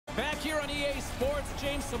EA Sports,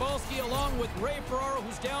 James Cybulski along with Ray Ferraro,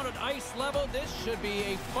 who's down at ice level. This should be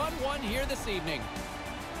a fun one here this evening.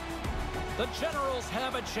 The Generals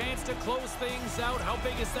have a chance to close things out. How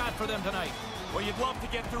big is that for them tonight? Well, you'd love to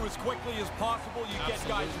get through as quickly as possible. You get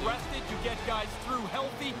guys rested, you get guys through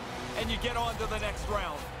healthy, and you get on to the next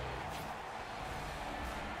round.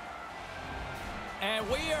 And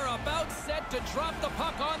we are about set to drop the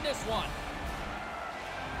puck on this one.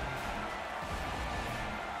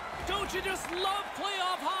 Don't you just love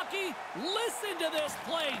playoff hockey? Listen to this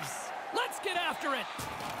place. Let's get after it.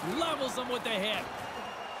 Levels them with the hit.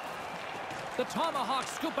 The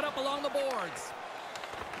Tomahawks scoop it up along the boards.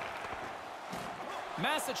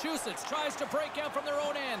 Massachusetts tries to break out from their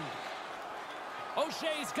own end.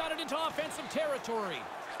 O'Shea's got it into offensive territory.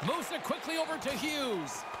 Moves it quickly over to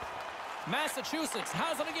Hughes. Massachusetts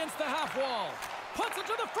has it against the half wall. Puts it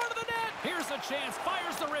to the front of the net. Here's a chance.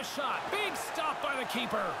 Fires the wrist shot. Big stop by the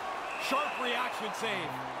keeper. Sharp reaction save.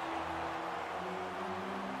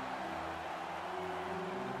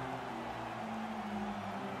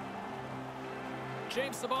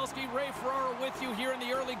 James Cybulski, Ray Ferraro with you here in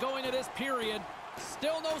the early going of this period.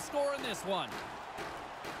 Still no score in this one.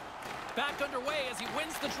 Back underway as he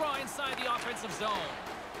wins the draw inside the offensive zone.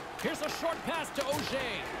 Here's a short pass to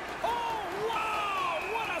O'Shea. Oh, wow!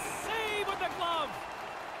 What a save with the glove!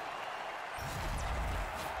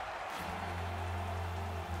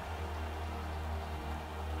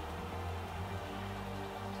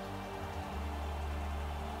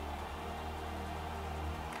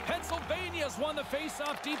 Pennsylvania's won the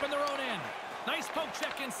face-off deep in their own end. Nice poke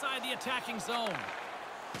check inside the attacking zone.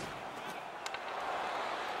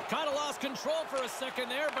 Kind of lost control for a second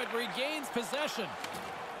there, but regains possession.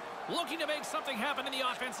 Looking to make something happen in the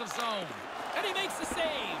offensive zone. And he makes the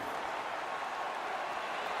save.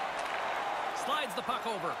 Slides the puck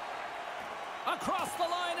over. Across the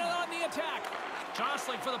line and on the attack.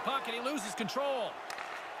 Jostling for the puck, and he loses control.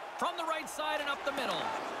 From the right side and up the middle.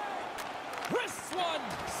 Wrists one.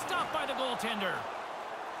 Stopped by the goaltender.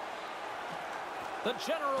 The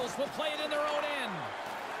Generals will play it in their own end.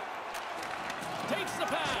 Takes the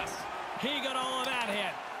pass. He got all of that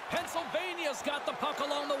hit. Pennsylvania's got the puck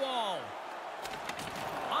along the wall.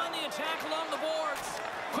 On the attack along the boards.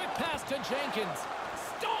 Quick pass to Jenkins.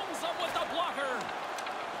 Stones him with the blocker.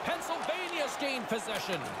 Pennsylvania's gained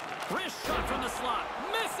possession. Wrist shot from the slot.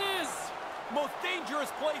 Misses. Most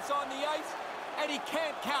dangerous place on the ice, and he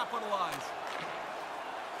can't capitalize.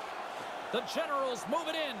 The Generals move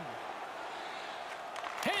it in.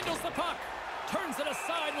 Handles the puck. Turns it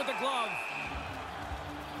aside with the glove.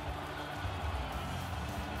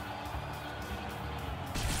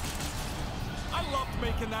 I loved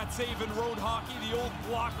making that save in road hockey, the old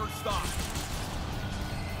blocker stop.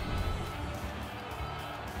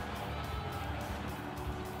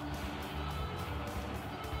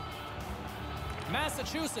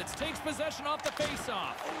 Massachusetts takes possession off the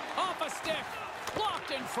faceoff. Off a stick.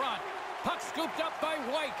 Blocked in front. Puck scooped up by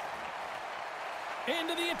White.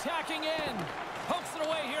 Into the attacking end. Pokes it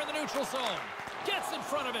away here in the neutral zone. Gets in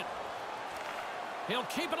front of it. He'll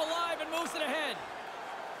keep it alive and moves it ahead.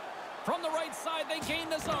 From the right side, they gain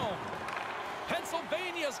the zone.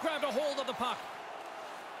 Pennsylvania's grabbed a hold of the puck.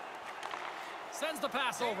 Sends the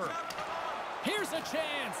pass over. Here's a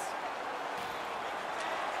chance.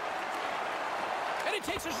 And he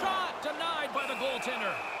takes a shot. Denied by the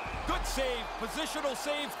goaltender. Good save. Positional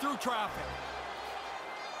save through traffic.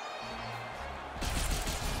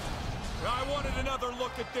 I wanted another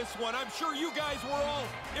look at this one. I'm sure you guys were all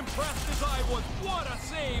impressed as I was. What a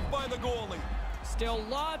save by the goalie. Still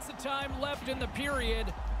lots of time left in the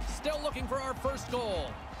period. Still looking for our first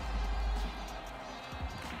goal.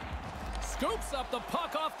 Scoops up the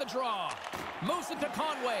puck off the draw. Moves it to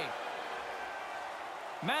Conway.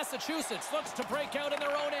 Massachusetts looks to break out in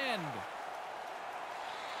their own end.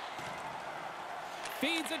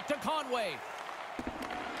 Feeds it to Conway.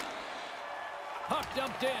 Puck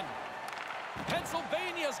dumped in.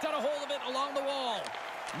 Pennsylvania's got a hold of it along the wall.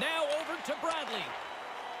 Now over to Bradley.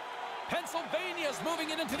 Pennsylvania's moving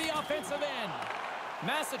it into the offensive end.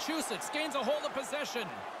 Massachusetts gains a hold of possession.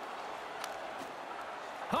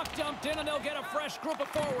 Puck dumped in, and they'll get a fresh group of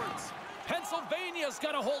forwards. Pennsylvania's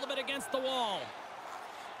got a hold of it against the wall.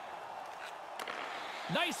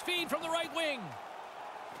 Nice feed from the right wing.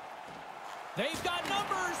 They've got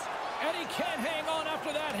numbers, and he can't hang on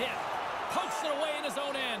after that hit. Pokes it away in his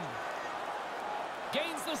own end.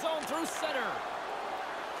 Gains the zone through center.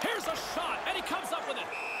 Here's a shot, and he comes up with it.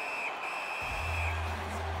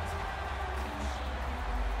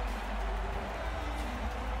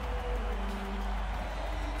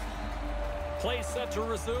 Play set to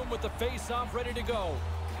resume with the face-off ready to go.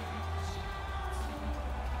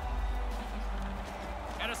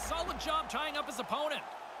 And a solid job tying up his opponent.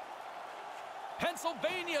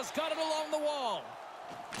 Pennsylvania's got it along the wall.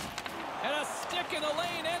 And a stick in the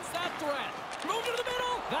lane ends that threat. Move to the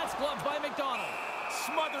middle. That's gloved by McDonald.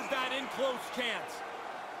 Smothered that in close chance.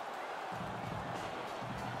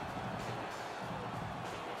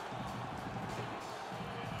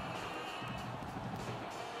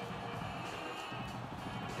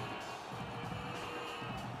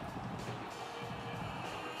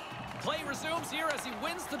 Play resumes here as he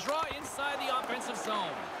wins the draw inside the offensive zone.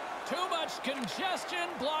 Too much congestion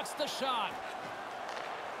blocks the shot.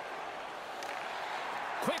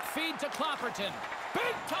 Quick feed to Clapperton.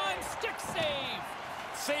 Big-time stick save.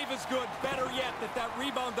 Save is good. Better yet that that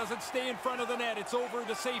rebound doesn't stay in front of the net. It's over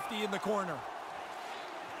to safety in the corner.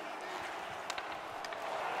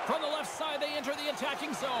 From the left side, they enter the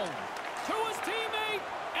attacking zone. To his teammate,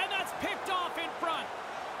 and that's picked off in front.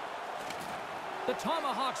 The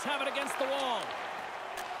Tomahawks have it against the wall.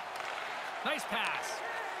 Nice pass.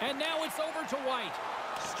 And now it's over to White.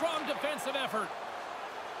 Strong defensive effort.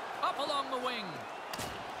 Up along the wing.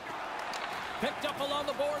 Picked up along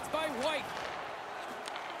the boards by White.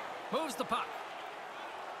 Moves the puck.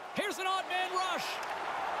 Here's an odd man rush.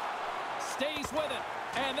 Stays with it.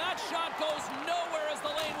 And that shot goes nowhere as the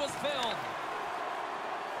lane was filled.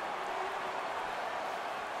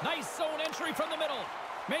 Nice zone entry from the middle.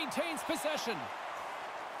 Maintains possession.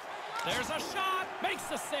 There's a shot. Makes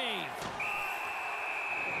the save.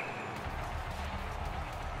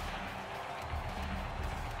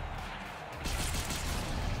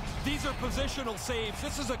 These are positional saves.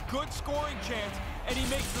 This is a good scoring chance, and he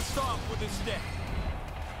makes the stop with his stick.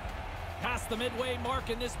 Past the midway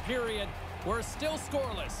mark in this period. We're still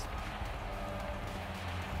scoreless.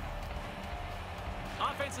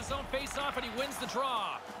 Offensive zone face-off, and he wins the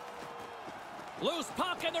draw. Loose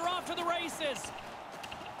puck, and they're off to the races.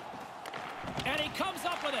 And he comes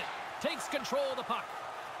up with it. Takes control of the puck.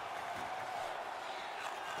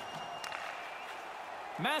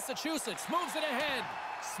 Massachusetts moves it ahead.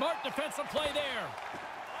 Smart defensive play there.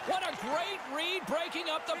 What a great read breaking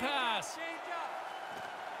up the pass.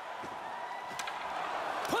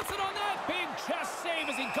 Puts it on that big chest save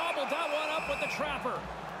as he gobbled that one up with the trapper.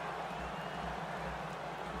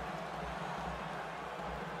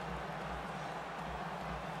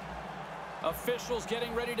 Officials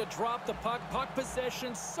getting ready to drop the puck. Puck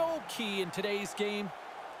possession so key in today's game.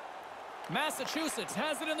 Massachusetts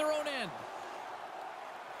has it in their own end.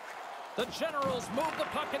 The Generals move the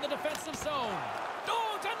puck in the defensive zone.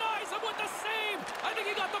 Oh, denies him with the save. I think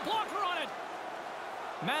he got the blocker on it.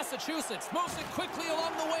 Massachusetts moves it quickly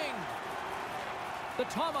along the wing. The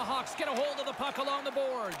Tomahawks get a hold of the puck along the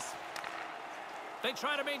boards. They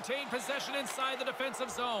try to maintain possession inside the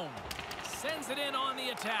defensive zone. Sends it in on the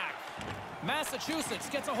attack. Massachusetts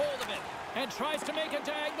gets a hold of it and tries to make a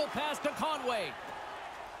diagonal pass to Conway.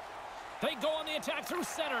 They go on the attack through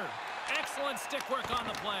center. Excellent stick work on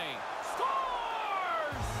the play.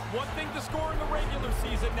 Scores! One thing to score in the regular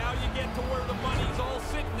season, now you get to where the money's all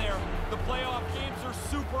sitting there. The playoff games are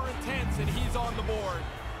super intense, and he's on the board.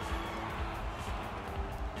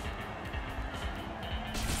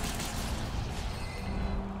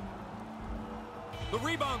 The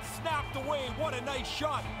rebound snapped away. What a nice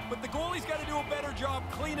shot. But the goalie's got to do a better job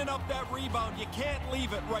cleaning up that rebound. You can't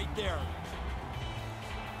leave it right there.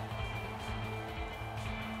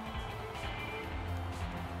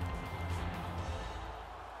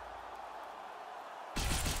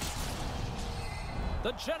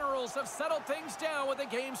 The Generals have settled things down with the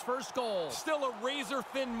game's first goal. Still a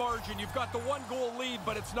razor-thin margin. You've got the one-goal lead,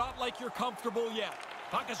 but it's not like you're comfortable yet.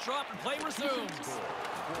 Puck is dropped and play resumes.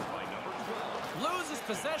 Loses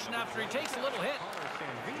possession after he takes a little hit.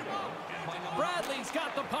 Bradley's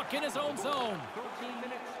got the puck in his own zone. 13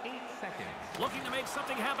 minutes, 8 seconds. Looking to make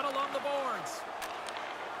something happen along the boards.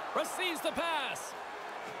 Receives the pass.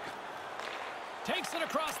 Takes it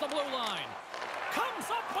across the blue line. Comes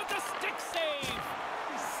up with the stick save.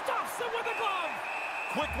 Stops it with a glove.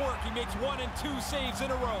 Quick work. He makes 1 and 2 saves in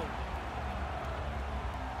a row.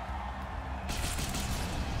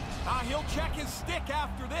 He'll check his stick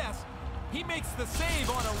after this. He makes the save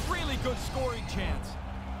on a really good scoring chance.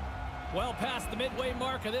 Well past the midway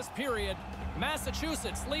mark of this period,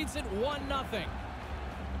 Massachusetts leads it 1-0.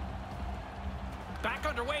 Back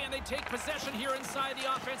underway, and they take possession here inside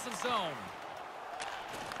the offensive zone.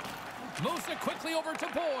 Moves it quickly over to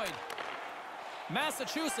Boyd.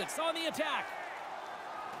 Massachusetts on the attack.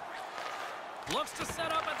 Looks to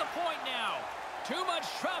set up at the point now. Too much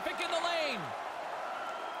traffic in the lane.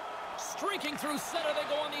 Streaking through center,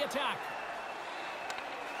 they go on the attack.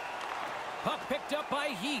 Puck picked up by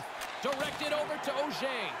Heath. Directed over to Auger.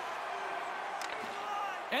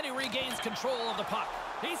 And he regains control of the puck.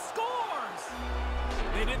 He scores!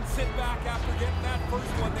 They didn't sit back after getting that first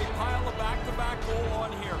one. They pile a back-to-back goal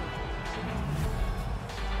on here.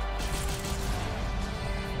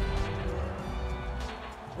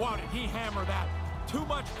 Wow, did he hammer that? Too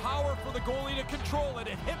much power for the goalie to control it.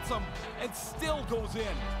 It hits him and still goes in.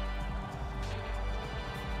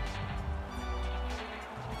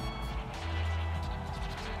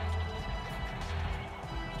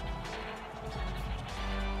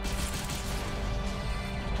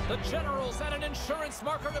 The Generals had an insurance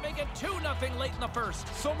marker to make it 2-0 late in the first.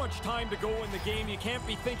 So much time to go in the game, you can't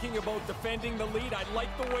be thinking about defending the lead. I like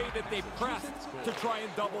the way that they pressed to try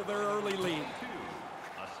and double their early lead.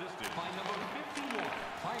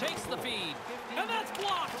 Takes the feed, and that's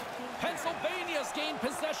blocked. Pennsylvania's gained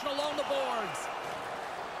possession along the boards.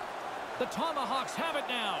 The Tomahawks have it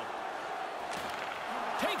now.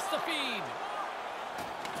 Takes the feed.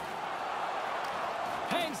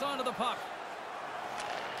 Hangs onto the puck.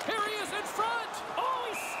 Here he is in front. Oh,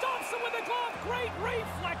 he stops him with a glove. Great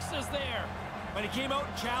reflexes there. But he came out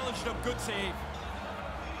and challenged him. Good save.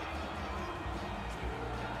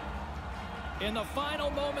 In the final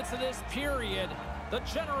moments of this period, the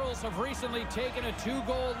Generals have recently taken a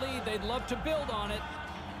 2-goal lead. They'd love to build on it.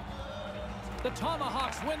 The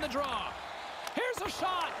Tomahawks win the draw. Here's a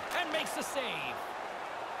shot and makes the save.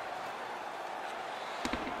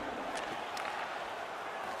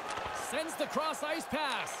 Sends the cross-ice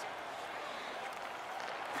pass.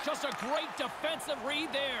 Just a great defensive read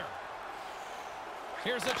there.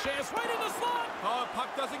 Here's a chance right in the slot. Oh,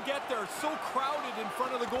 puck doesn't get there. So crowded in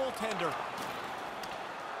front of the goaltender.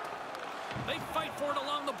 They fight for it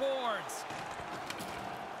along the boards.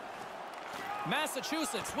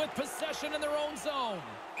 Massachusetts with possession in their own zone.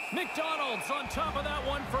 McDonald's on top of that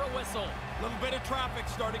one for a whistle. A little bit of traffic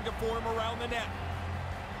starting to form around the net.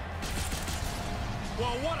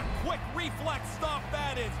 Well, what a quick reflex stop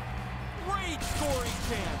that is. Great scoring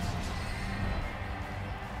chance.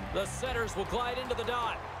 The setters will glide into the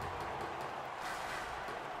dot.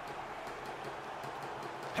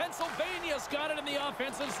 Pennsylvania's got it in the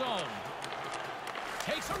offensive zone.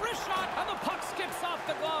 Takes a wrist shot, and the puck skips off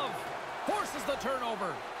the glove. Forces the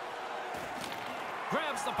turnover.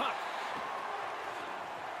 Grabs the puck.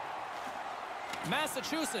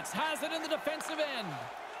 Massachusetts has it in the defensive end.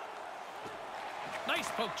 Nice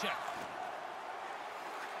poke check.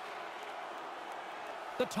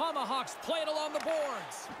 The Tomahawks play it along the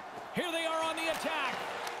boards. Here they are on the attack.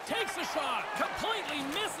 Takes a shot. Completely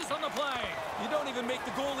misses on the play. You don't even make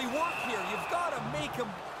the goalie work here. You've got to make him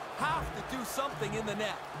have to do something in the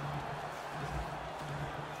net.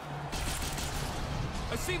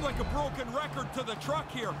 It seemed like a broken record to the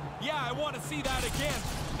truck here. Yeah, I want to see that again.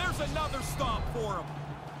 There's another stop for him.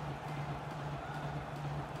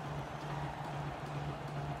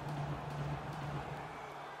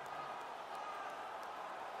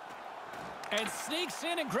 And sneaks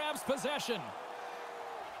in and grabs possession.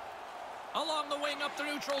 Along the wing up the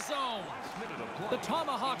neutral zone. The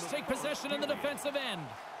Tomahawks take possession in the defensive end.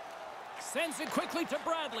 Sends it quickly to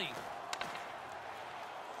Bradley.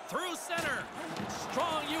 Through center.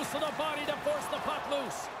 Strong use of the body to force the puck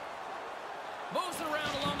loose. Moves it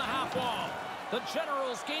around along the half wall. The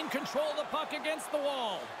Generals gain control of the puck against the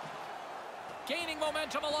wall. Gaining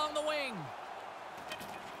momentum along the wing.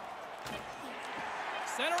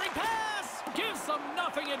 Centering pass. Gives them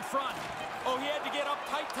nothing in front. Oh, he had to get up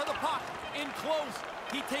tight to the puck. In close.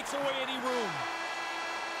 He takes away any room.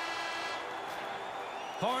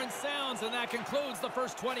 Horn sounds, and that concludes the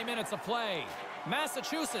first 20 minutes of play.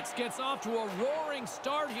 Massachusetts gets off to a roaring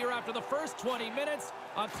start here after the first 20 minutes.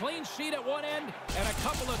 A clean sheet at one end and a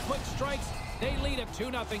couple of quick strikes. They lead it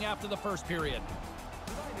 2-0 after the first period.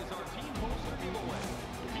 Tonight is our team poster giveaway.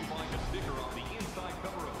 If you find a sticker on the inside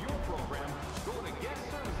cover of your program, go to Guest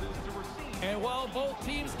Services to receive. And while both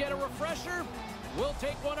teams get a refresher, we'll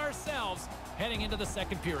take one ourselves heading into the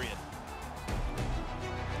second period.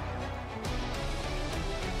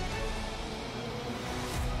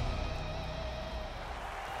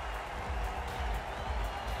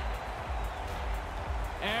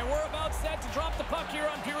 And we're about set to drop the puck here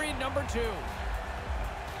on period number 2.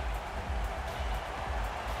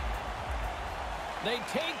 They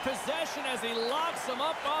take possession as he locks him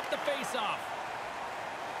up off the faceoff.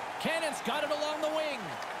 Cannon's got it along the wing.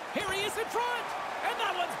 Here he is in front, and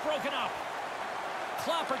that one's broken up.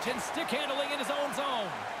 Clapperton stick handling in his own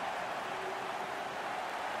zone.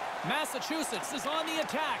 Massachusetts is on the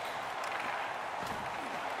attack.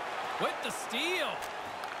 With the steal.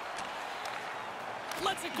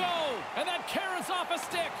 Lets it go, and that carries off a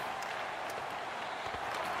stick.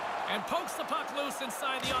 And pokes the puck loose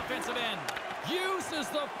inside the offensive end. Uses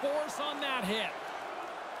the force on that hit.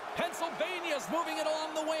 Pennsylvania's moving it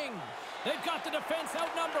along the wing. They've got the defense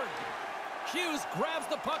outnumbered. Hughes grabs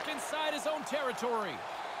the puck inside his own territory.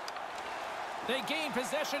 They gain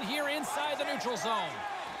possession here inside the neutral zone.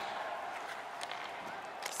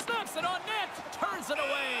 Snaps it on net. Turns it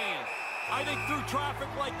away. I think through traffic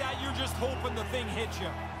like that, you're just hoping the thing hits you.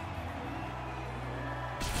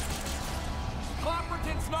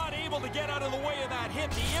 Clapperton's not able to get out of the way of that hit.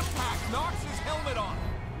 The impact knocks his helmet off.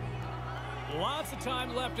 Lots of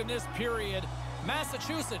time left in this period.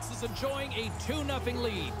 Massachusetts is enjoying a 2-0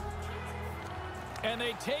 lead. And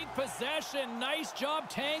they take possession. Nice job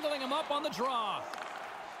tangling him up on the draw.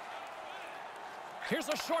 Here's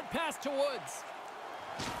a short pass to Woods.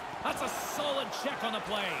 That's a solid check on the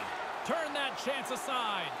play. Turn that chance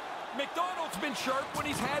aside. McDonald's been sharp when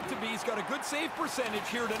he's had to be. He's got a good save percentage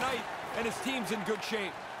here tonight, and his team's in good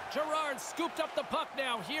shape. Gerard scooped up the puck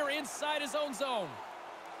now here inside his own zone.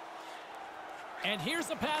 And here's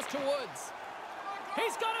a pass to Woods.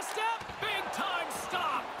 He's got a step. Big time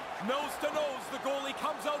stop. Nose to nose, the goalie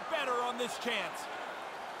comes out better on this chance.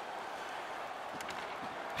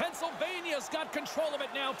 Pennsylvania's got control of it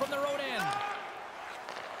now from their own end.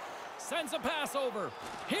 Sends a pass over.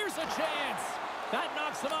 Here's a chance. That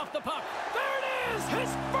knocks him off the puck. There it is!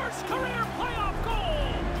 His first career playoff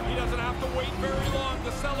goal! He doesn't have to wait very long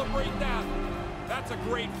to celebrate that. That's a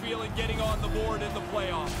great feeling getting on the board in the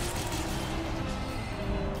playoffs.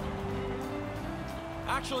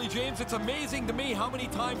 Actually, James, it's amazing to me how many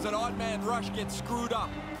times an odd man rush gets screwed up.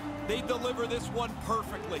 They deliver this one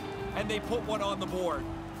perfectly, and they put one on the board.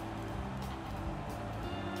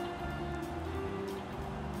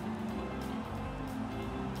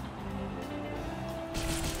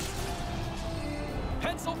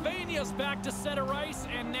 Pennsylvania's back to center ice,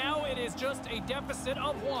 and now it is just a deficit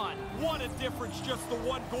of 1. What a difference just the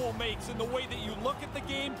one goal makes in the way that you look at the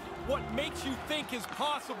game, what makes you think is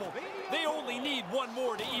possible. They only need one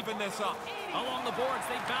more to even this up. Along the boards,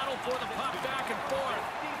 they battle for the puck back and forth.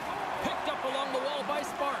 Picked up along the wall by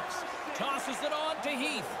Sparks. Tosses it on to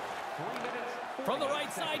Heath. From the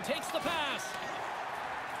right side, takes the pass.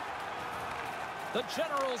 The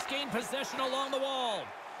Generals gain possession along the wall.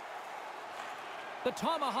 The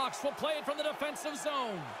Tomahawks will play it from the defensive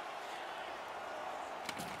zone.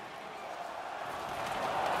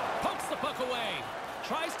 Pokes the puck away.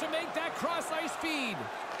 Tries to make that cross-ice feed.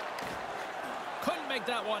 Couldn't make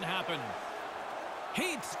that one happen.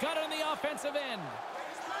 Heath's got it on the offensive end.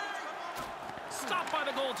 Stopped by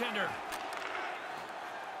the goaltender.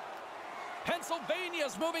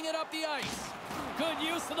 Pennsylvania's moving it up the ice. Good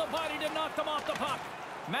use of the body to knock them off the puck.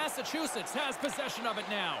 Massachusetts has possession of it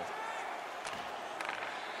now.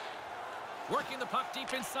 Working the puck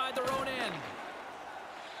deep inside their own end.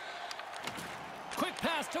 Quick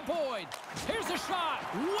pass to Boyd. Here's a shot.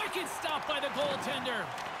 Wicked stop by the goaltender.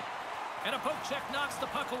 And a poke check knocks the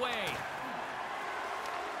puck away.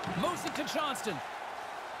 Moves it to Johnston.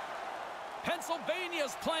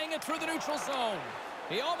 Pennsylvania's playing it through the neutral zone.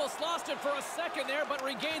 He almost lost it for a second there, but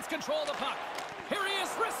regains control of the puck. Here he is,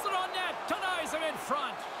 wrists it on net. Denies him in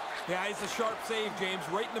front. Yeah, it's a sharp save, James.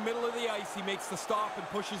 Right in the middle of the ice, he makes the stop and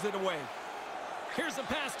pushes it away. Here's a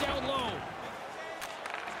pass down low.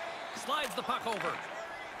 Slides the puck over.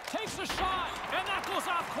 Takes a shot, and that goes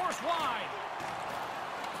off course wide.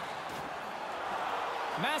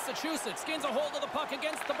 Massachusetts gains a hold of the puck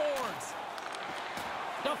against the boards.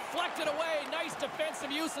 Deflected away. Nice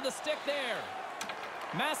defensive use of the stick there.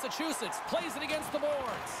 Massachusetts plays it against the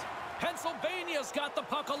boards. Pennsylvania's got the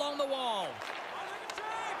puck along the wall.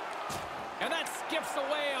 And that skips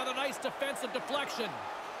away on a nice defensive deflection.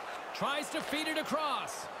 Tries to feed it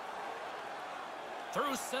across.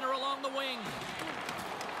 Through center along the wing.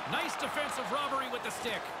 Nice defensive robbery with the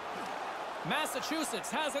stick. Massachusetts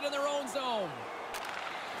has it in their own zone.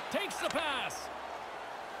 Takes the pass.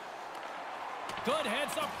 Good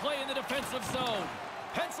heads-up play in the defensive zone.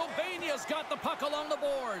 Pennsylvania's got the puck along the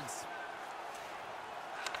boards.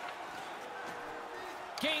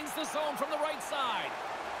 Gains the zone from the right side.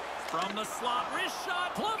 From the slot, wrist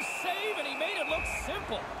shot, glove save, and he made it look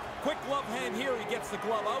simple. Quick glove hand here, he gets the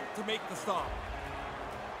glove out to make the stop.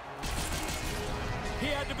 He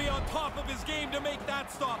had to be on top of his game to make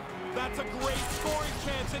that stop. That's a great scoring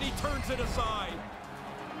chance, and he turns it aside.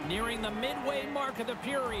 Nearing the midway mark of the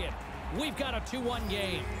period, we've got a 2-1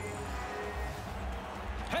 game.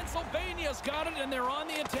 Pennsylvania's got it, and they're on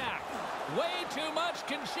the attack. Way too much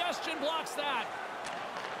congestion blocks that.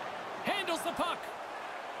 Handles the puck.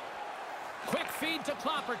 Quick feed to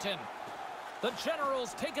Clapperton. The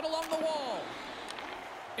Generals take it along the wall.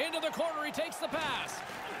 Into the corner, he takes the pass.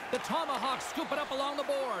 The Tomahawks scoop it up along the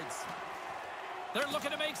boards. They're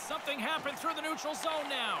looking to make something happen through the neutral zone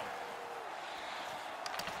now.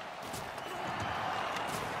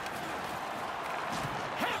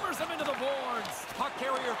 Hammers him into the boards. Puck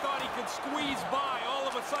carrier thought he could squeeze by. All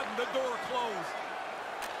of a sudden, the door closed.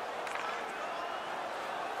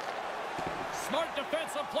 Smart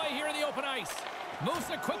defensive play here in the open ice. Moves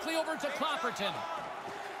it quickly over to Clapperton.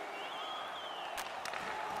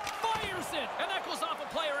 Fires it, and that goes off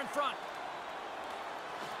a player in front.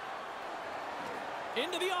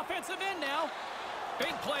 Into the offensive end now.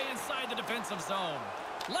 Big play inside the defensive zone.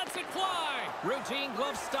 Lets it fly. Routine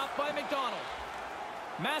glove stop by McDonald.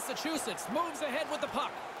 Massachusetts moves ahead with the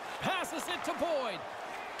puck. Passes it to Boyd.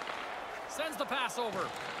 Sends the pass over.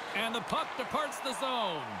 And the puck departs the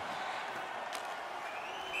zone.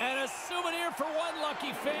 And a souvenir for one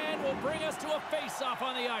lucky fan will bring us to a face-off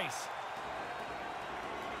on the ice.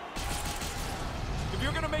 If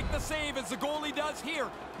you're going to make the save as the goalie does here,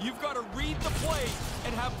 you've got to read the play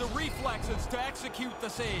and have the reflexes to execute the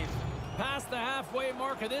save. Past the halfway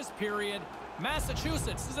mark of this period,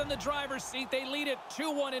 Massachusetts is in the driver's seat. They lead it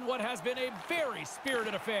 2-1 in what has been a very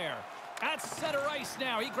spirited affair. At center ice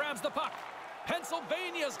now, he grabs the puck.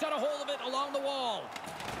 Pennsylvania's got a hold of it along the wall.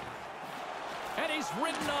 And he's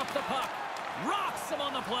ridden off the puck. Rocks him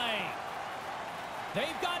on the play.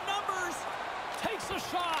 They've got numbers. Takes a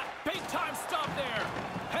shot. Big time stop there.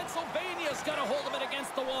 Pennsylvania's got a hold of it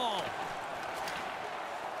against the wall.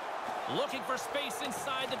 Looking for space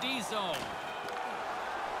inside the D zone.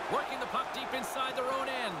 Working the puck deep inside their own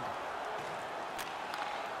end.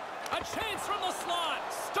 A chance from the slot.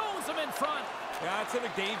 Stones him in front. Yeah, it's in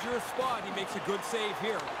a dangerous spot. He makes a good save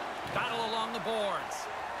here. Battle along the boards.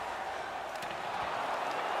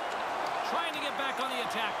 Trying to get back on the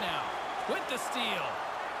attack now. With the steal.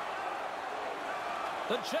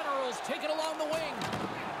 The Generals take it along the wing.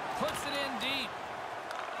 Puts it in deep.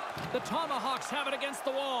 The Tomahawks have it against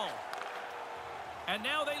the wall. And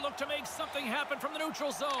now they look to make something happen from the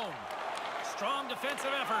neutral zone. Strong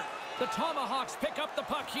defensive effort. The Tomahawks pick up the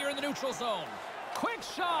puck here in the neutral zone. Quick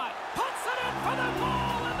shot. Puts it in for the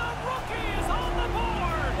goal, and the rookie is on the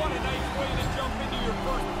board. What a nice way to jump into your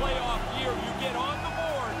first playoff year. You get on the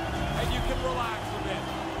board, and you can relax a bit.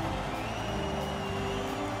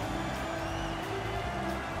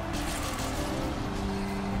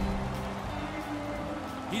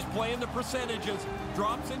 He's playing the percentages,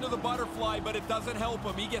 drops into the butterfly, but it doesn't help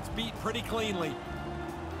him. He gets beat pretty cleanly.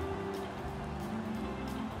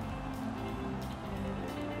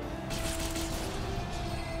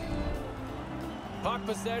 Puck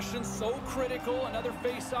possession so critical. Another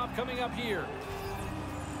face-off coming up here.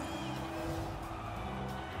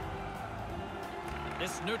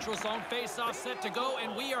 This neutral zone face-off set to go,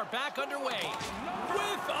 and we are back underway.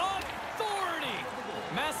 With authority!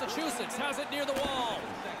 Massachusetts has it near the wall.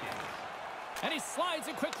 And he slides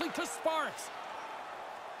it quickly to Sparks.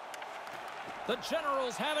 The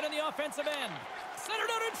Generals have it in the offensive end.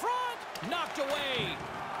 Centered out in front. Knocked away.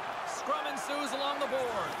 Scrum ensues along the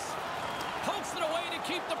boards. Pokes it away to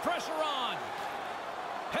keep the pressure on.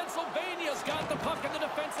 Pennsylvania's got the puck in the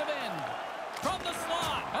defensive end. From the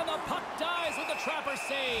slot. And the puck dies with the Trapper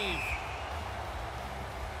save.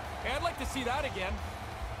 Hey, I'd like to see that again.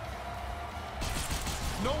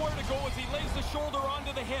 Nowhere to go as he lays the shoulder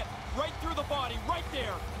onto the hit. Right through the body. Right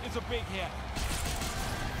there is a big hit.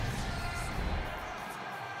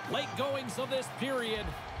 Late goings of this period.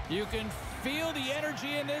 You can feel the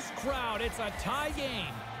energy in this crowd. It's a tie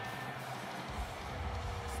game.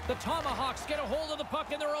 The Tomahawks get a hold of the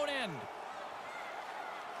puck in their own end.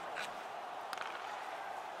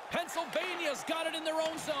 Pennsylvania's got it in their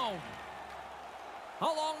own zone.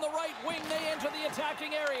 Along the right wing, they enter the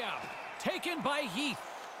attacking area. Taken by Heath.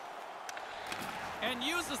 And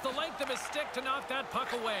uses the length of his stick to knock that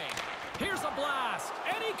puck away. Here's a blast.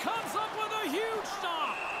 And he comes up with a huge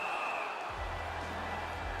stop.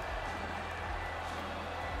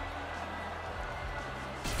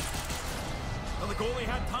 Well, the goalie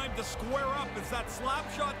had time to square up as that slap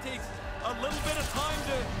shot takes a little bit of time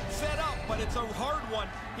to set up, but it's a hard one.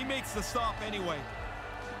 He makes the stop anyway.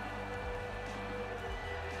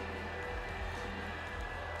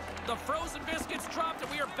 The frozen biscuits dropped,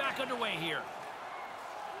 and we are back underway here.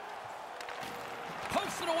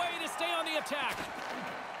 Pokes it away to stay on the attack.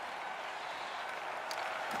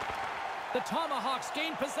 The Tomahawks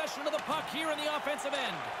gain possession of the puck here in the offensive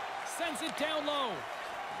end. Sends it down low.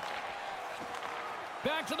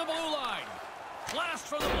 Back to the blue line. Blast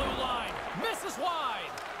from the blue line. Misses wide.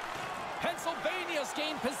 Pennsylvania's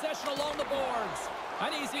gained possession along the boards.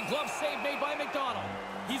 An easy glove save made by McDonald.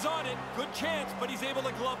 He's on it. Good chance, but he's able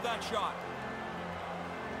to glove that shot.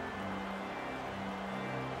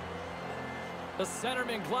 The The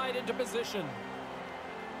centermen glide into position.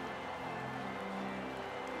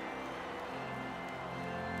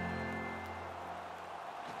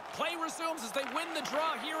 Play resumes as they win the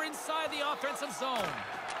draw here inside the offensive zone.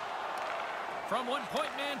 From one-point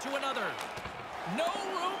man to another. No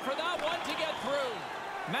room for that one to get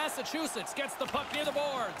through. Massachusetts gets the puck near the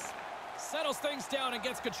boards. Settles things down and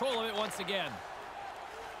gets control of it once again.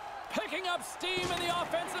 Picking up steam in the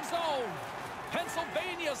offensive zone.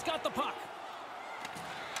 Pennsylvania's got the puck.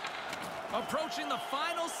 Approaching the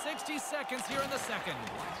final 60 seconds here in the second.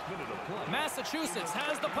 Massachusetts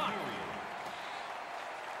has the puck.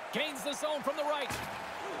 Gains the zone from the right.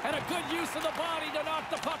 And a good use of the body to knock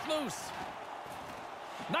the puck loose.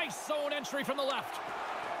 Nice zone entry from the left.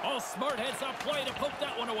 Oh, smart heads-up play to poke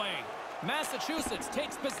that one away. Massachusetts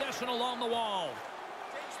takes possession along the wall.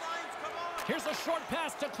 Here's a short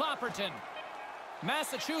pass to Clapperton.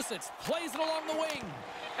 Massachusetts plays it along the wing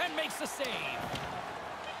and makes the save.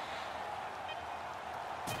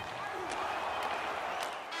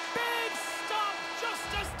 Big stop just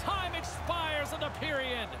as time expires in the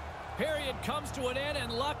period. Period comes to an end,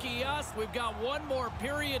 and lucky us, we've got one more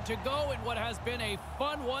period to go in what has been a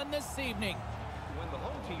fun one this evening. When the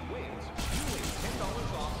home team wins, you win $10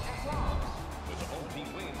 off at Rob's. When the home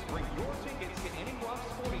team wins, bring your tickets to any Rob's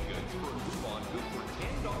Sporting Goods for a coupon good for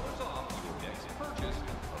 $10 off your next purchase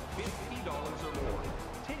of $50 or more.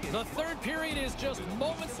 Tickets. The third period is just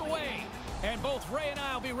moments away, and both Ray and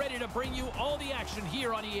I will be ready to bring you all the action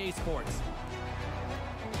here on EA Sports.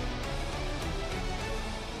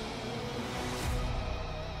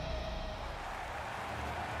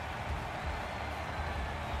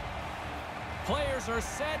 Players are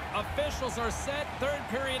set, officials are set, third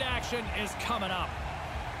period action is coming up.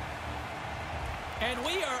 And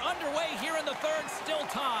we are underway here in the third, still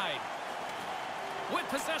tied. With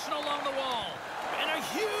possession along the wall. And a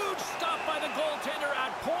huge stop by the goaltender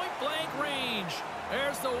at point-blank range.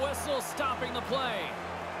 There's the whistle stopping the play.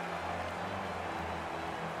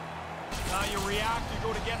 Now you react, you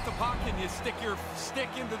go to get the puck, and you stick your stick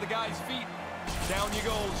into the guy's feet. Down you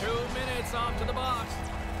go. 2 minutes off to the box.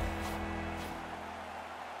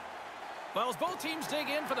 Well, as both teams dig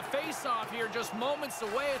in for the face-off here, just moments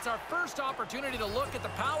away, it's our first opportunity to look at the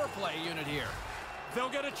power play unit here. They'll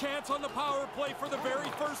get a chance on the power play for the very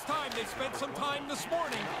first time. They spent some time this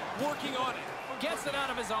morning working on it. Gets it out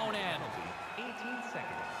of his own end. 18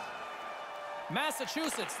 seconds.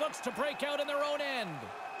 Massachusetts looks to break out in their own end.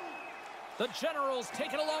 The Generals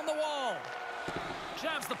take it along the wall.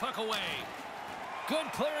 Jabs the puck away. Good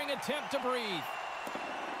clearing attempt to breathe.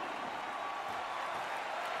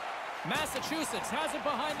 Massachusetts has it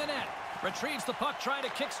behind the net. Retrieves the puck, trying to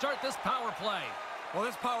kickstart this power play. Well,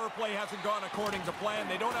 this power play hasn't gone according to plan.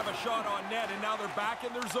 They don't have a shot on net, and now they're back in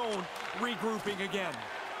their zone, regrouping again.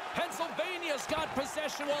 Pennsylvania's got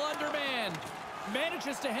possession while undermanned.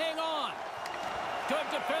 Manages to hang on. Good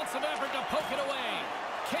defensive effort to poke it away.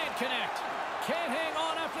 Can't connect. Can't hang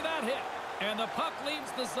on after that hit. And the puck leaves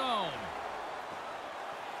the zone.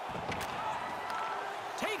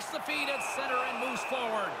 Takes the feed at center and moves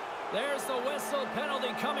forward. There's the whistle,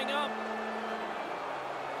 penalty coming up.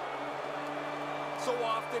 So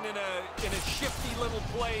often in a shifty little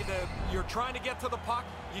play, you're trying to get to the puck,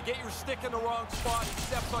 you get your stick in the wrong spot, he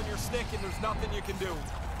steps on your stick, and there's nothing you can do.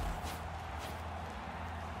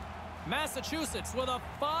 Massachusetts with a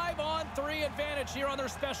 5-on-3 advantage here on their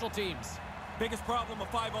special teams. Biggest problem a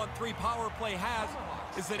 5-on-3 power play has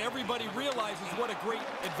is that everybody realizes what a great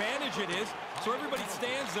advantage it is, so everybody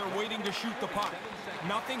stands there waiting to shoot the puck.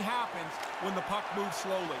 Nothing happens when the puck moves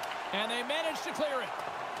slowly. And they manage to clear it.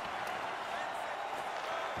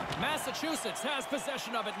 Massachusetts has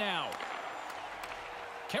possession of it now.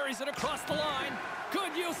 Carries it across the line.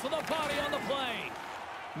 Good use of the body on the play.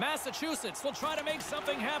 Massachusetts will try to make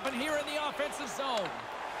something happen here in the offensive zone.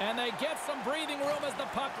 And they get some breathing room as the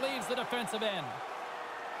puck leaves the defensive end.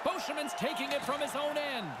 Boscheman's taking it from his own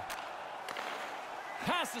end.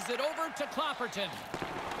 Passes it over to Clapperton.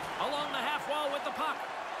 Along the half wall with the puck.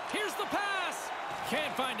 Here's the pass.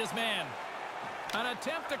 Can't find his man. An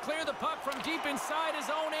attempt to clear the puck from deep inside his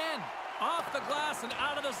own end. Off the glass and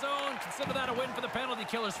out of the zone. Consider that a win for the penalty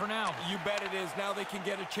killers for now. You bet it is. Now they can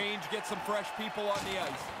get a change, get some fresh people on the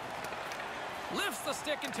ice. Lifts the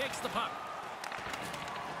stick and takes the puck.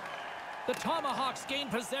 The Tomahawks gain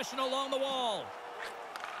possession along the wall.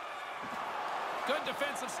 Good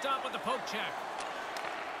defensive stop with the poke check.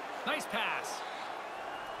 Nice pass.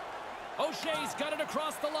 O'Shea's got it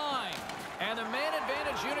across the line. And the man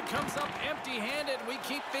advantage unit comes up empty-handed. We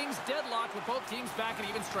keep things deadlocked with both teams back at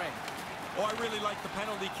even strength. Oh, I really like the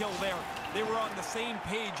penalty kill there. They were on the same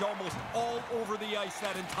page almost all over the ice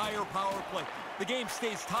that entire power play. The game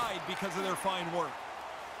stays tied because of their fine work.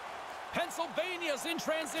 Pennsylvania's in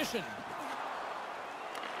transition.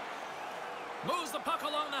 Moves the puck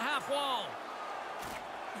along the half wall.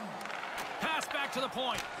 Pass back to the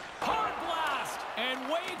point. Hard blast, and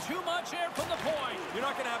way too much air from the point. You're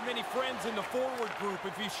not going to have many friends in the forward group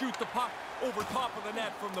if you shoot the puck over top of the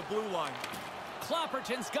net from the blue line.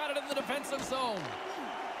 Clapperton's got it in the defensive zone.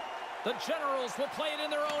 The Generals will play it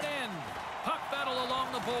in their own end. Puck battle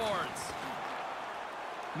along the boards.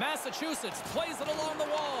 Massachusetts plays it along the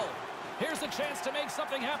wall. Here's a chance to make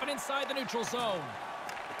something happen inside the neutral zone.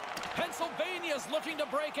 Pennsylvania's looking to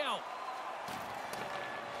break out.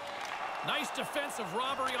 Nice defensive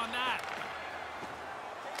robbery on that.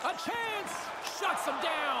 A chance! Shuts him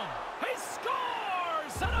down. He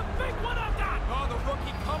scores! And a big one at that! Oh, the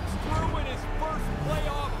rookie comes through in his first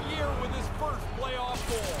playoff year with his first playoff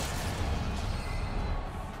goal.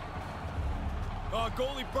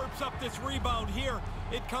 Goalie burps up this rebound here.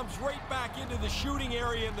 It comes right back into the shooting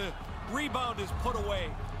area, and the rebound is put away.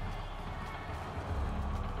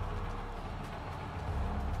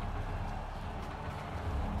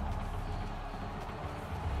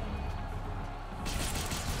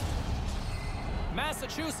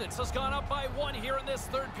 Massachusetts has gone up by 1 here in this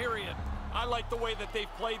third period. I like the way that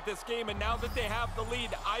they've played this game, and now that they have the lead,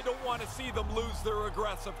 I don't want to see them lose their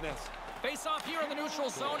aggressiveness. Face off here in the neutral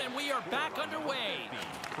zone, and we are back underway.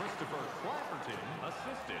 Christopher Clapperton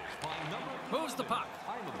assisted by number Moves the puck.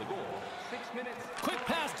 Time of the goal, 6 minutes. Quick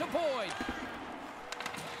pass to Boyd.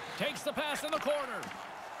 Takes the pass in the corner.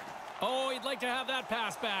 Oh, he'd like to have that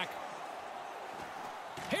pass back.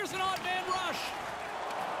 Here's an odd man rush.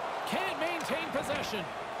 Can't maintain possession.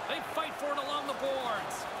 They fight for it along the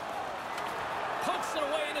boards. Puts it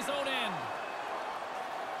away in his own end.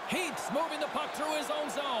 Heaps moving the puck through his own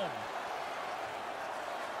zone.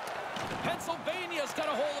 Pennsylvania's got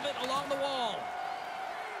a hold of it along the wall.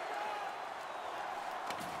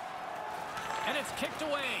 And it's kicked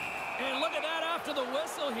away. And look at that after the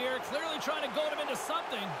whistle here. Clearly trying to goad him into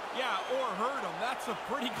something. Yeah, or hurt him. That's a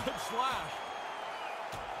pretty good slash.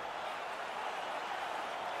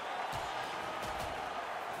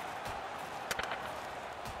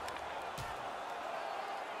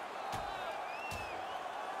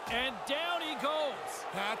 And down he goes.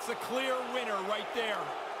 That's a clear winner right there.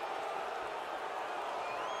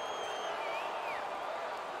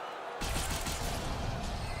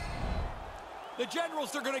 The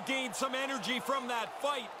Generals are going to gain some energy from that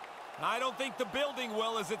fight. I don't think the building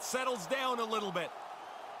will as it settles down a little bit.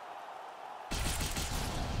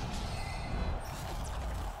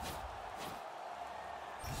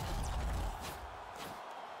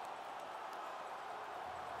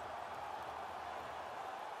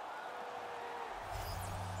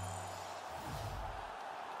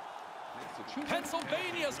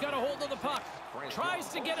 Pennsylvania's got a hold of the puck. Tries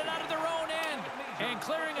to get it out of their own end. And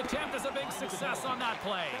clearing attempt is a big success on that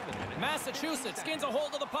play. Massachusetts gains a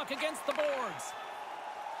hold of the puck against the boards.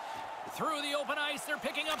 Through the open ice, they're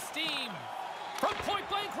picking up steam. From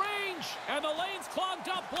point-blank range. And the lane's clogged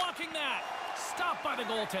up, blocking that. Stopped by the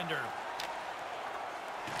goaltender.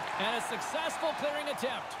 And a successful clearing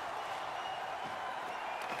attempt.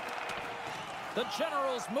 The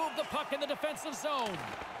Generals move the puck in the defensive zone.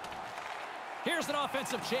 Here's an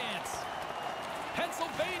offensive chance.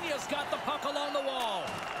 Pennsylvania's got the puck along the wall.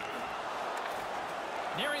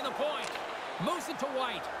 Nearing the point. Moves it to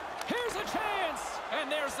White. Here's a chance.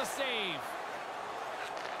 And there's the save.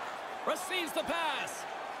 Receives the pass.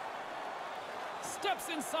 Steps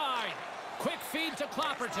inside. Quick feed to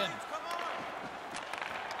Clapperton.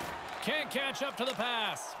 Can't catch up to the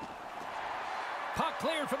pass. Puck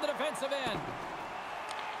cleared from the defensive end.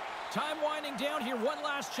 Time winding down here. One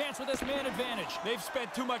last chance with this man advantage. They've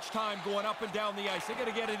spent too much time going up and down the ice. They got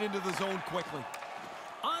to get it into the zone quickly.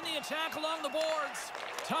 On the attack along the boards.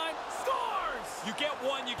 Time scores! You get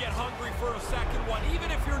one, you get hungry for a second one.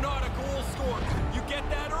 Even if you're not a goal scorer, you get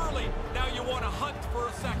that early. Now you want to hunt for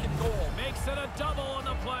a second goal. Makes it a double on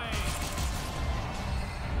the play.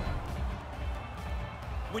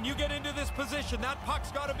 When you get into this position, that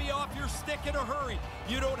puck's got to be off your stick in a hurry.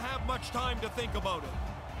 You don't have much time to think about it.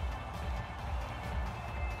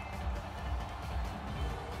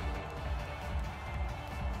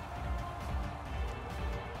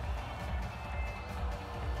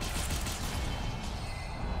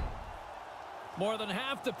 More than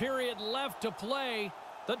half the period left to play.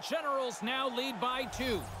 The Generals now lead by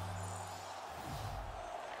 2.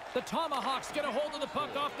 The Tomahawks get a hold of the puck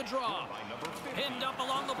off the draw. Pinned up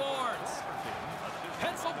along the boards.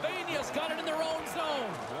 Pennsylvania's got it in their own zone.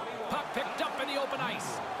 puck picked up in the open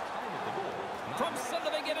ice. From center,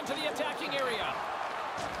 they get into the attacking area.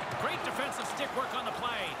 Great defensive stick work on the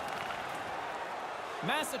play.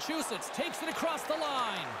 Massachusetts takes it across the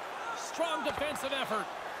line. Strong defensive effort.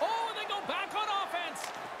 Oh, and they go back on offense.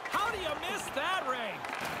 How do you miss that, Ray?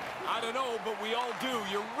 I don't know, but we all do.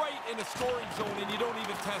 You're right in a scoring zone, and you don't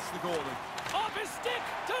even test the goalie. Off his stick,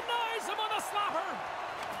 denies him on a slapper.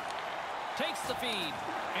 Takes the feed,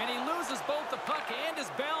 and he loses both the puck and his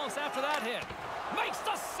balance after that hit. Makes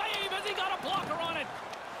the save as he got a blocker on it.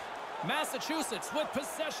 Massachusetts with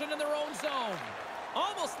possession in their own zone.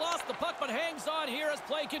 Almost lost the puck, but hangs on here as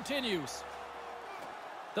play continues.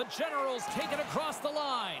 The Generals take it across the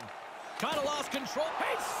line. Kind of lost control.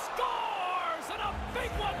 He scores! And a big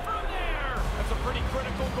one from there! That's a pretty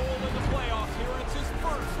critical goal in the playoffs here. It's his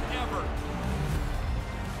first ever.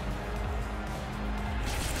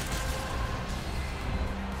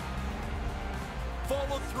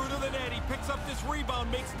 Followed through to the net. He picks up this rebound,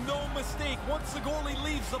 makes no mistake. Once the goalie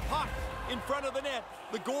leaves the puck in front of the net,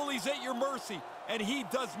 the goalie's at your mercy, and he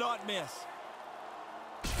does not miss.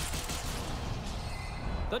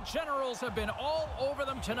 The Generals have been all over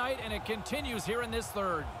them tonight, and it continues here in this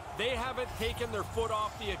third. They haven't taken their foot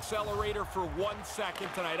off the accelerator for 1 second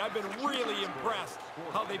tonight. I've been really impressed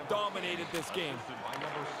how they've dominated this game.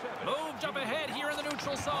 Moved up ahead here in the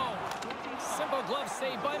neutral zone. Simple glove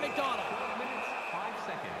save by McDonald. 12 minutes, 5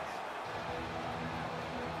 seconds.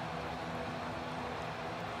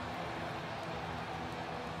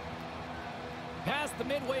 Past the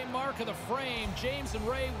midway mark of the frame, James and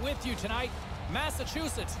Ray with you tonight.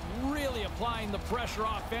 Massachusetts really applying the pressure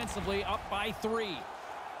offensively, up by 3.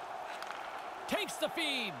 Takes the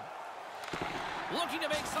feed. Looking to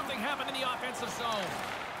make something happen in the offensive zone.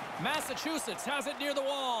 Massachusetts has it near the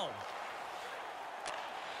wall.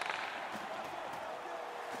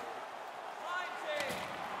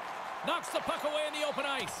 Knocks the puck away in the open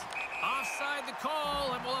ice. Offside the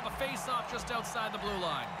call, and we'll have a face-off just outside the blue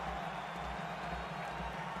line.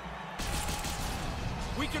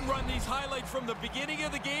 We can run these highlights from the beginning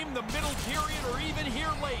of the game, the middle period, or even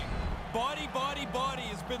here late. Body, body, body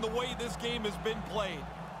has been the way this game has been played.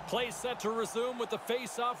 Play set to resume with the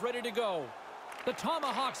face-off ready to go. The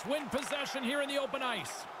Tomahawks win possession here in the open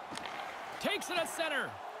ice. Takes it at center.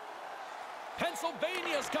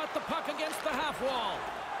 Pennsylvania's got the puck against the half wall.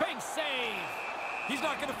 Big save. He's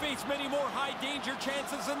not going to face many more high-danger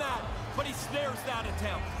chances than that, but he snares that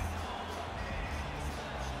attempt.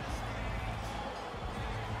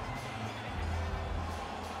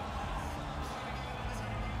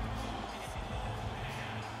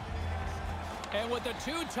 And with the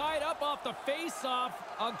two tied up off the face-off,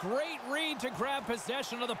 a great read to grab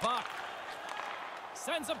possession of the puck.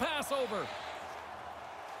 Sends a pass over.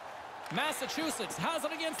 Massachusetts has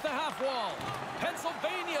it against the half wall.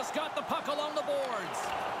 Pennsylvania's got the puck along the boards.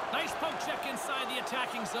 Nice poke check inside the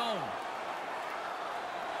attacking zone.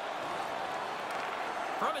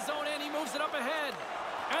 From his own end, he moves it up ahead.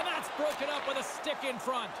 And that's broken up with a stick in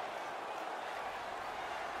front.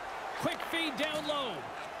 Quick feed down low.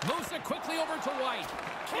 Moves it quickly over to White.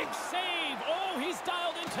 Big save. Oh, he's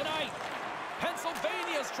dialed in tonight.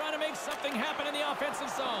 Pennsylvania's trying to make something happen in the offensive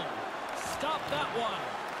zone. Stop that one.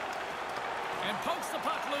 And pokes the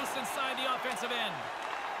puck loose inside the offensive end.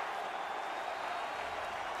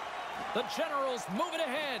 The Generals move it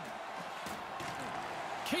ahead.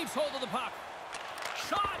 Keeps hold of the puck.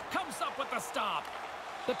 Shot comes up with the stop.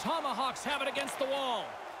 The Tomahawks have it against the wall.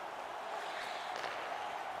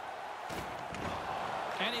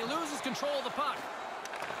 And he loses control of the puck.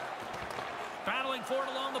 Battling for it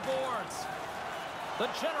along the boards. The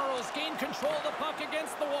Generals gain control of the puck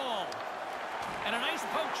against the wall. And a nice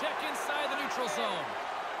poke check inside the neutral zone.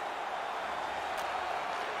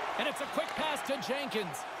 And it's a quick pass to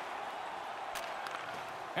Jenkins.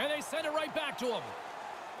 And they send it right back to him.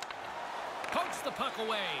 Pokes the puck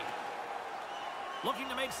away. Looking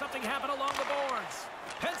to make something happen along the boards.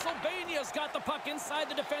 Pennsylvania's got the puck inside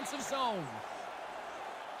the defensive zone.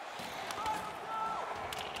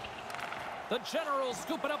 The Generals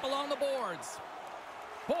scoop it up along the boards.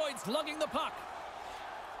 Boyd's lugging the puck.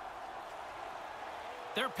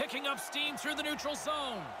 They're picking up steam through the neutral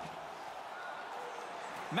zone.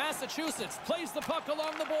 Massachusetts plays the puck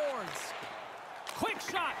along the boards. Quick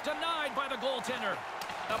shot denied by the goaltender.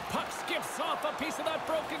 The puck skips off a piece of that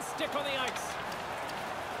broken stick on the ice.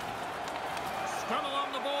 Scrum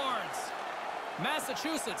along the boards.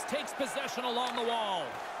 Massachusetts takes possession along the wall.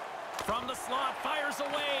 From the slot, fires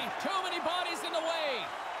away. Too many bodies in the way.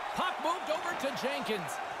 Puck moved over to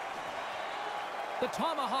Jenkins. The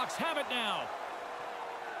Tomahawks have it now.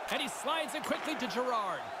 And he slides it quickly to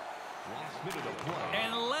Girard. Last minute of play.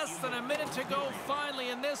 And less than a minute to go finally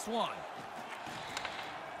in this one.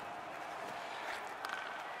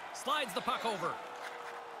 Slides the puck over.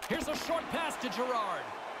 Here's a short pass to Gerard.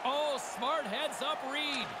 Oh, smart heads up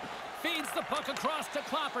Reed. Feeds the puck across to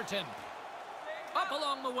Clapperton. Up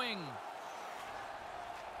along the wing.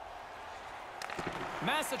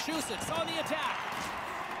 Massachusetts on the attack.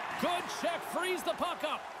 Good check, frees the puck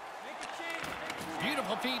up.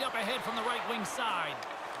 Beautiful feed up ahead from the right wing side.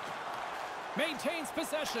 Maintains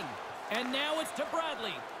possession. And now it's to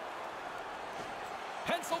Bradley.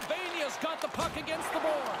 Pennsylvania's got the puck against the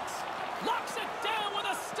boards. Locks it down with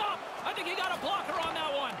a stop. I think he got a blocker on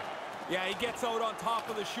that one. Yeah, he gets out on top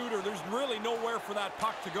of the shooter. There's really nowhere for that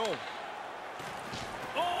puck to go.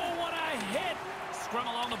 Oh, what a hit. Scrum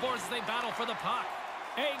along the boards as they battle for the puck.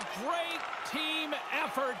 A great team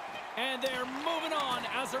effort, and they're moving on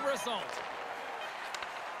as a result.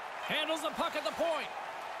 Handles the puck at the point.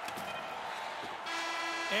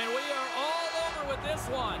 And we are all over with this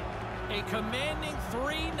one. A commanding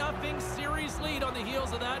 3-0 series lead on the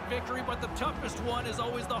heels of that victory, but the toughest one is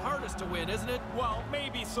always the hardest to win, isn't it? Well,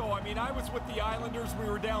 maybe so. I mean, I was with the Islanders. We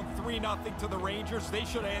were down 3-0 to the Rangers. They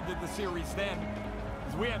should have ended the series then,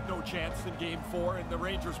 because we had no chance in Game 4, and the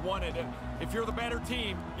Rangers won it. And if you're the better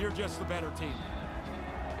team, you're just the better team.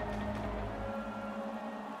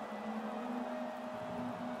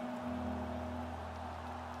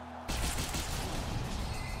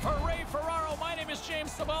 Hooray, Ferraro. My name is James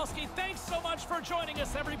Cybulski. Thanks so much for joining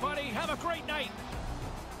us, everybody. Have a great night.